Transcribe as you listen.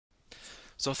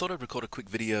So I thought I'd record a quick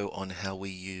video on how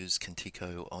we use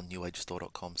Kentico on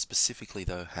newagestore.com, specifically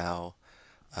though how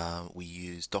we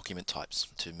use document types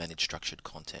to manage structured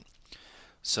content.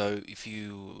 So if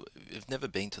you have never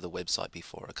been to the website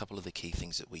before, a couple of the key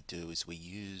things that we do is we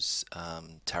use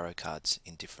tarot cards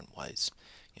in different ways.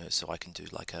 So I can do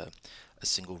like a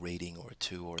single reading or a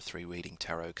two or a three reading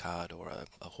tarot card or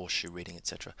a horseshoe reading,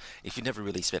 etc. If you've never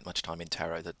really spent much time in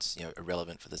tarot, that's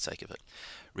irrelevant for the sake of it.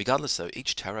 Regardless though,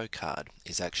 each tarot card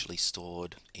is actually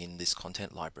stored in this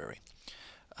content library.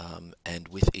 And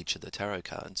with each of the tarot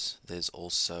cards, there's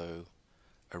also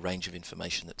a range of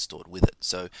information that's stored with it.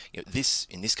 So, in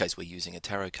this case, we're using a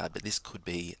tarot card, but this could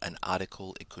be an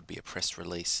article, it could be a press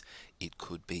release, it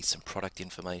could be some product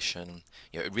information.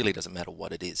 It really doesn't matter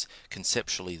what it is.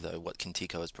 Conceptually, though, what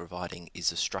Kentico is providing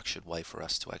is a structured way for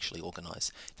us to actually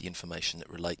organize the information that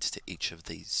relates to each of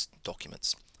these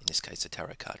documents. In this case, a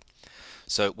tarot card.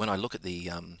 So, when I look at the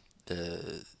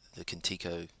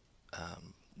Kentico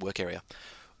work area,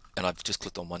 and I've just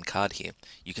clicked on one card here,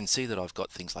 you can see that I've got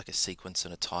things like a sequence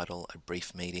and a title, a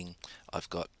brief meeting, I've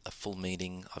got a full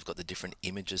meeting, I've got the different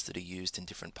images that are used in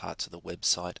different parts of the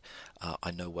website, I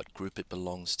know what group it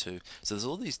belongs to. So there's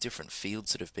all these different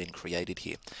fields that have been created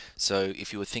here. So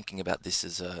if you were thinking about this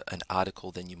as an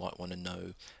article, then you might want to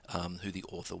know who the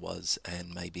author was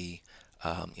and maybe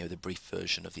the brief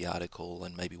version of the article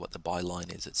and maybe what the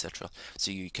byline is, etc.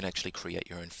 So you can actually create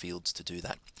your own fields to do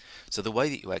that. So the way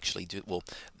that you actually do, well,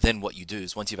 then what you do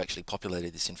is once you've actually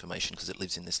populated this information, because it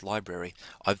lives in this library,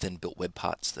 I've then built web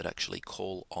parts that actually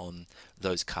call on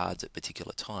those cards at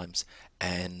particular times,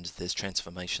 and there's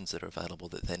transformations that are available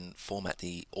that then format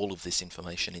all of this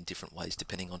information in different ways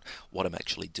depending on what I'm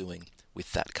actually doing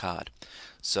with that card.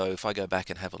 So if I go back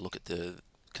and have a look at the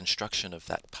construction of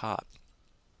that part,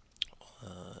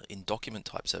 in document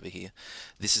types over here,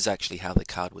 this is actually how the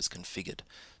card was configured.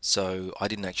 So I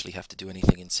didn't actually have to do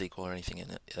anything in SQL or anything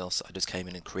else. I just came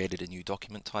in and created a new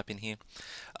document type in here.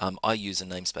 I use a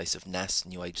namespace of NAS,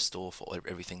 New Age Store, for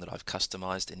everything that I've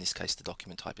customized. In this case, the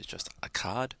document type is just a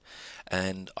card,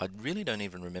 and I really don't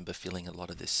even remember filling a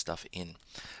lot of this stuff in.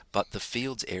 But the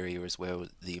fields area is where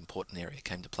the important area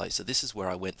came to play. So this is where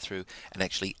I went through and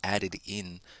actually added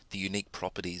in the unique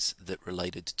properties that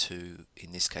related to,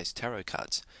 in this case, tarot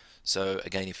cards. So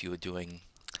again, if you were doing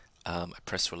a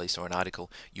press release or an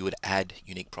article, you would add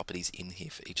unique properties in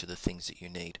here for each of the things that you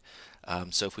need.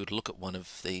 So if we would look at one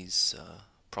of these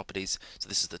properties, so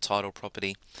this is the title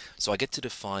property, so I get to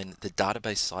define the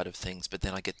database side of things, but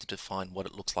then I get to define what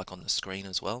it looks like on the screen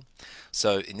as well.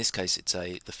 So in this case,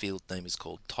 the field name is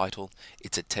called title.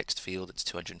 It's a text field, it's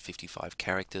 255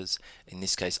 characters. In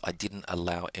this case, I didn't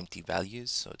allow empty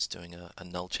values, so it's doing a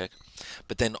null check.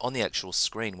 But then on the actual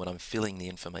screen, when I'm filling the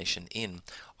information in,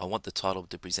 I want the title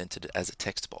to be presented as a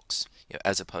text box,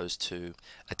 as opposed to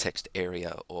a text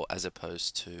area, or as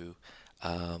opposed to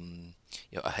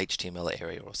a HTML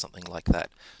area or something like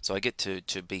that. So I get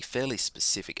to be fairly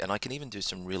specific, and I can even do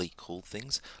some really cool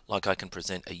things, like I can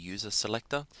present a user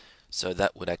selector. So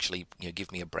that would actually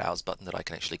give me a browse button that I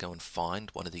can actually go and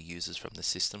find one of the users from the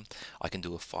system. I can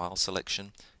do a file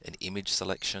selection, an image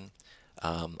selection.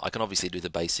 I can obviously do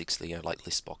the basics, like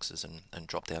list boxes and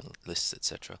drop down lists,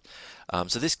 etc.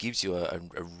 So this gives you a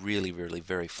really, really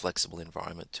very flexible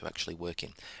environment to actually work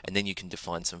in, and then you can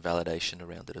define some validation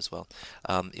around it as well.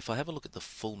 If I have a look at the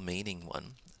full meaning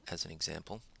one as an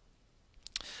example,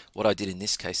 what I did in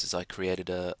this case is I created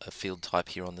a field type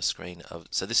here on the screen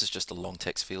so this is just a long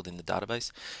text field in the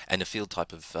database, and a field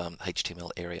type of HTML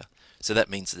area. So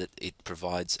that means that it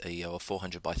provides a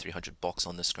 400 by 300 box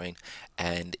on the screen,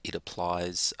 and it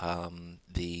applies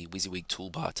the WYSIWYG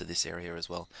toolbar to this area as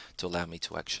well to allow me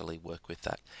to actually work with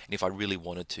that. And if I really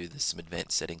wanted to, there's some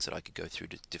advanced settings that I could go through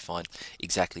to define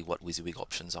exactly what WYSIWYG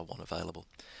options I want available.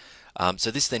 So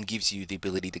this then gives you the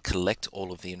ability to collect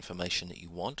all of the information that you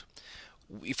want.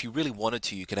 If you really wanted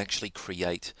to, you can actually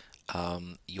create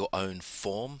your own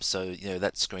form. So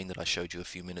that screen that I showed you a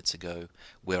few minutes ago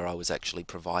where I was actually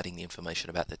providing the information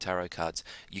about the tarot cards,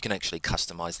 you can actually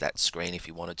customize that screen if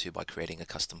you wanted to by creating a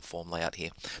custom form layout here.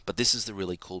 But this is the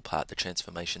really cool part, the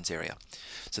transformations area.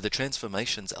 So the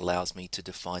transformations allows me to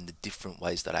define the different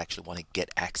ways that I actually want to get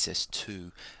access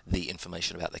to the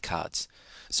information about the cards.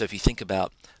 So if you think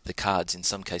about the cards, in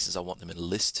some cases I want them in a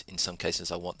list, in some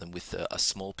cases I want them with a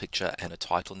small picture and a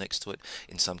title next to it,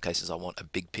 in some cases I want a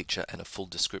big picture and a full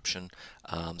description.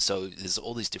 So there's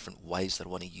all these different ways that I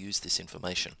want to use this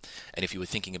information. And if you were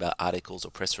thinking about articles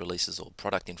or press releases or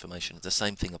product information, the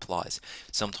same thing applies.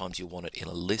 Sometimes you'll want it in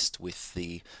a list with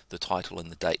the title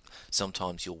and the date.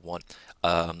 Sometimes you'll want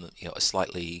a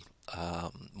slightly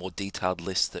more detailed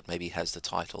list that maybe has the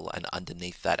title, and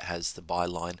underneath that has the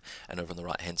byline, and over on the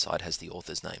right hand side has the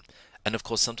author's name. And of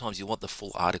course, sometimes you want the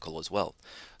full article as well.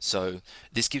 So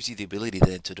this gives you the ability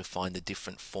then to define the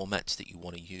different formats that you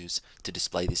want to use to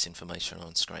display this information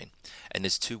on screen. And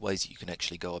there's two ways that you can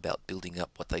actually go about building up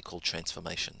what they call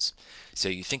transformations. So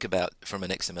you think about, from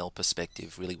an XML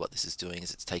perspective, really what this is doing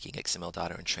is it's taking XML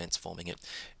data and transforming it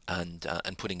and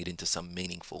putting it into some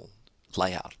meaningful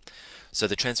layout. So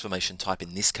the transformation type,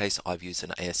 in this case I've used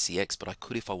an ASCX, but I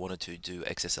could, if I wanted to, do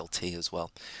XSLT as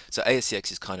well. So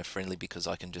ASCX is kind of friendly because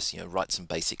I can just write some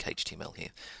basic HTML here.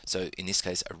 So in this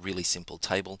case, a really simple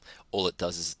table. All it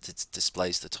does is it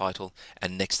displays the title,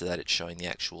 and next to that it's showing the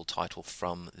actual title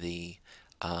from the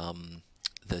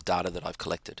data that I've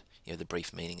collected, the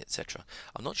brief meaning, etc.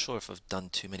 I'm not sure if I've done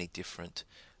too many different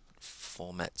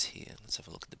formats here. Let's have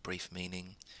a look at the brief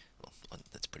meaning. Well,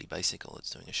 that's pretty basic. All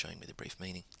it's doing is showing me the brief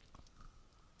meaning.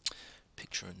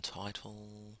 Picture and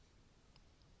title.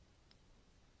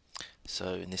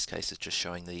 So in this case, it's just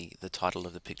showing the title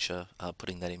of the picture,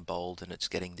 putting that in bold, and it's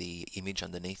getting the image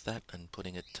underneath that and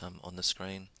putting it on the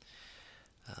screen.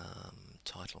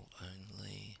 Title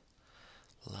only.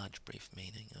 Large brief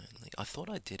meaning only. I thought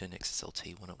I did an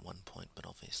XSLT one at one point, but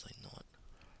obviously not.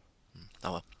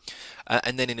 Oh well.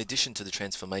 And then in addition to the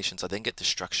transformations, I then get to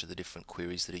structure the different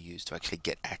queries that are used to actually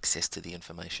get access to the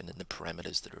information and the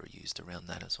parameters that are used around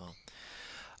that as well.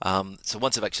 So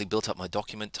once I've actually built up my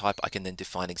document type, I can then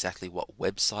define exactly what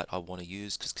website I want to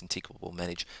use, because Kentico will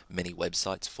manage many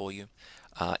websites for you.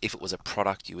 If it was a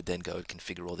product, you would then go and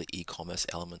configure all the e-commerce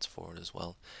elements for it as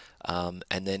well. And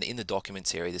then in the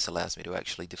documents area, this allows me to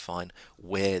actually define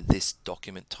where this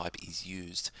document type is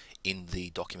used in the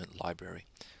document library.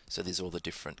 So these are all the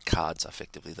different cards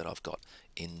effectively that I've got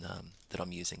in that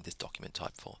I'm using this document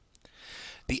type for.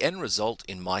 The end result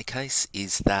in my case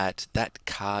is that that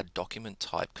card document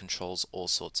type controls all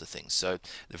sorts of things. So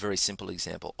the very simple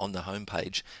example, on the home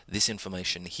page, this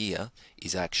information here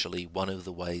is actually one of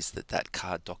the ways that that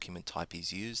card document type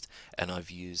is used, and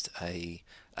I've used a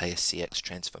ASCX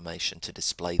transformation to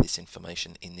display this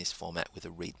information in this format with a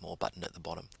read more button at the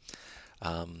bottom.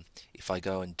 If I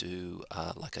go and do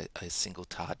like a single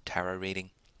tarot reading,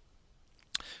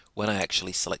 when I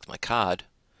actually select my card,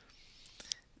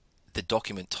 the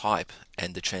document type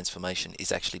and the transformation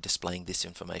is actually displaying this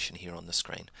information here on the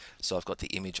screen. So I've got the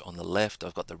image on the left,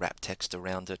 I've got the wrap text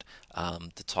around it,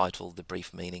 the title, the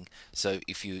brief meaning. So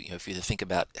if you think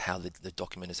about how the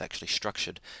document is actually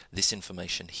structured, this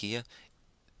information here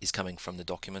is coming from the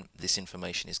document, this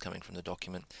information is coming from the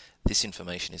document, this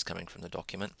information is coming from the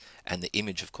document, and the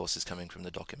image of course is coming from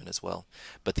the document as well.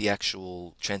 But the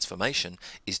actual transformation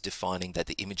is defining that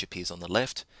the image appears on the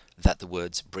left, that the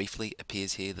words briefly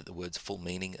appears here, that the words full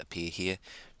meaning appear here.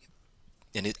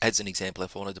 And as an example,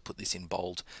 if I wanted to put this in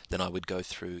bold, then I would go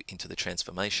through into the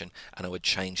transformation and I would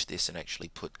change this and actually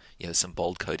put some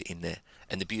bold code in there.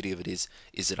 And the beauty of it is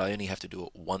that I only have to do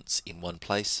it once in one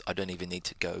place. I don't even need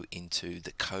to go into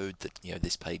the code that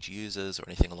this page uses or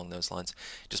anything along those lines.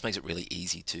 It just makes it really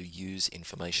easy to use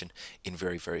information in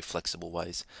very, very flexible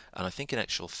ways. And I think in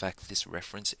actual fact this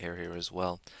reference area as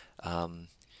well,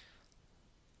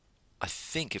 I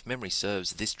think, if memory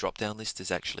serves, this drop-down list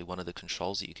is actually one of the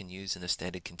controls that you can use in a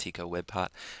standard Kentico web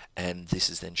part, and this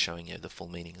is then showing you the full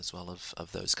meaning as well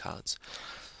of those cards.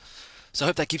 So I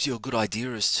hope that gives you a good idea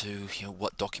as to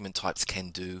what document types can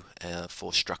do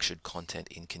for structured content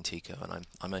in Kentico. And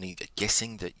I'm only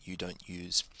guessing that you don't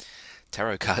use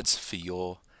tarot cards for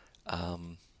your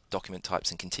document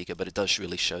types in Kentico, but it does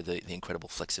really show the incredible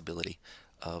flexibility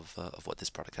of what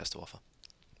this product has to offer.